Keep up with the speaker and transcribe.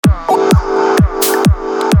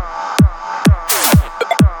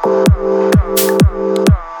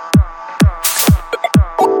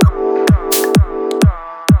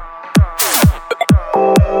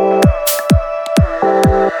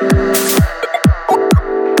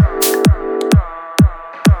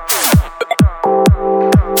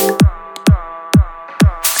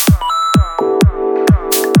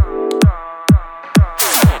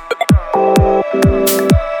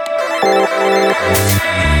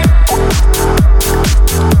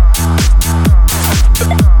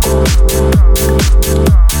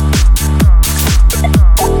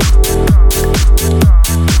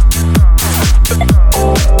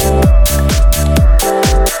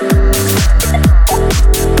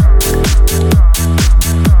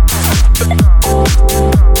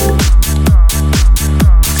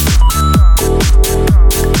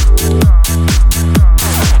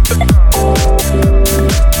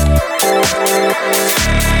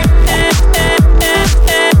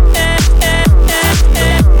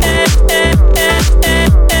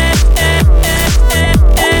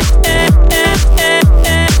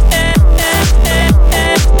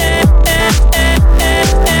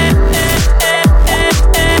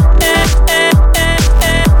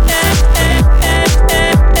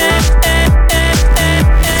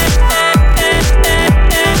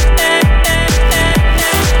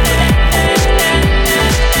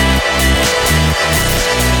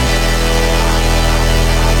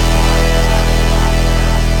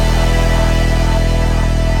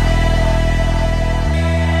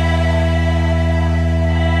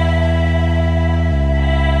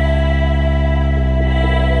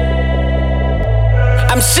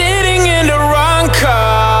I'm sitting in the wrong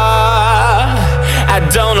car. I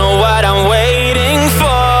don't know what I'm waiting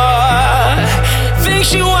for. Think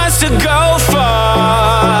she wants to go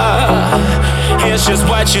far. Here's just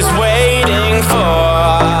what she's waiting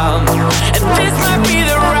for. And this might be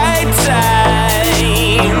the right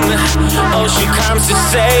time. Oh, she comes to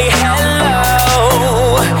say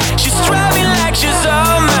hello. She's driving like she's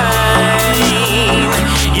all mine.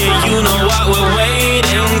 Yeah, you know what we're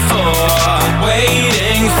waiting for.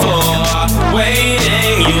 Waiting for,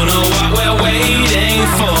 waiting. You know what we're waiting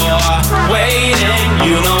for. Waiting,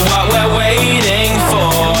 you know what we're waiting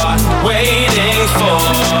for. Waiting for.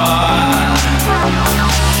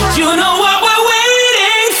 You know what we're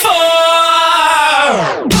waiting for.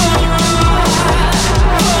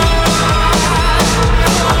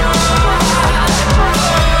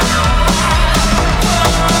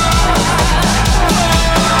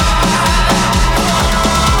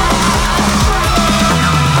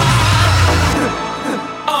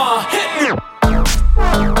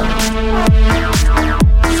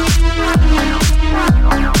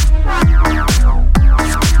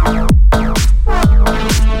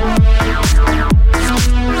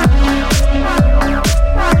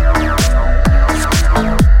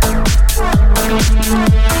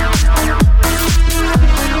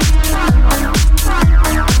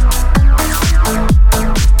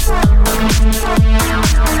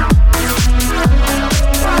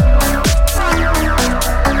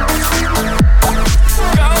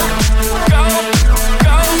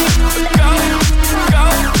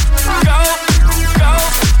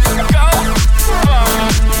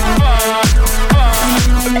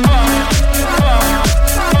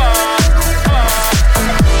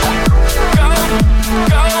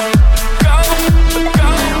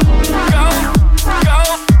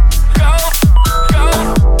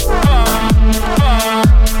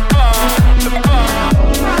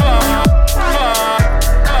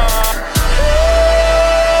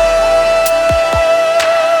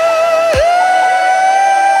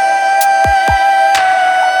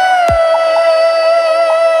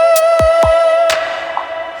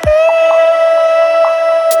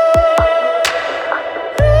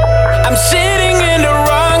 I'm sitting in the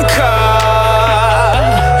wrong car.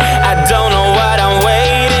 I don't know what I'm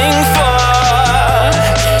waiting for.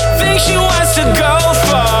 Think she wants to go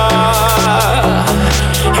far.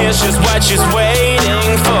 Here's just what she's waiting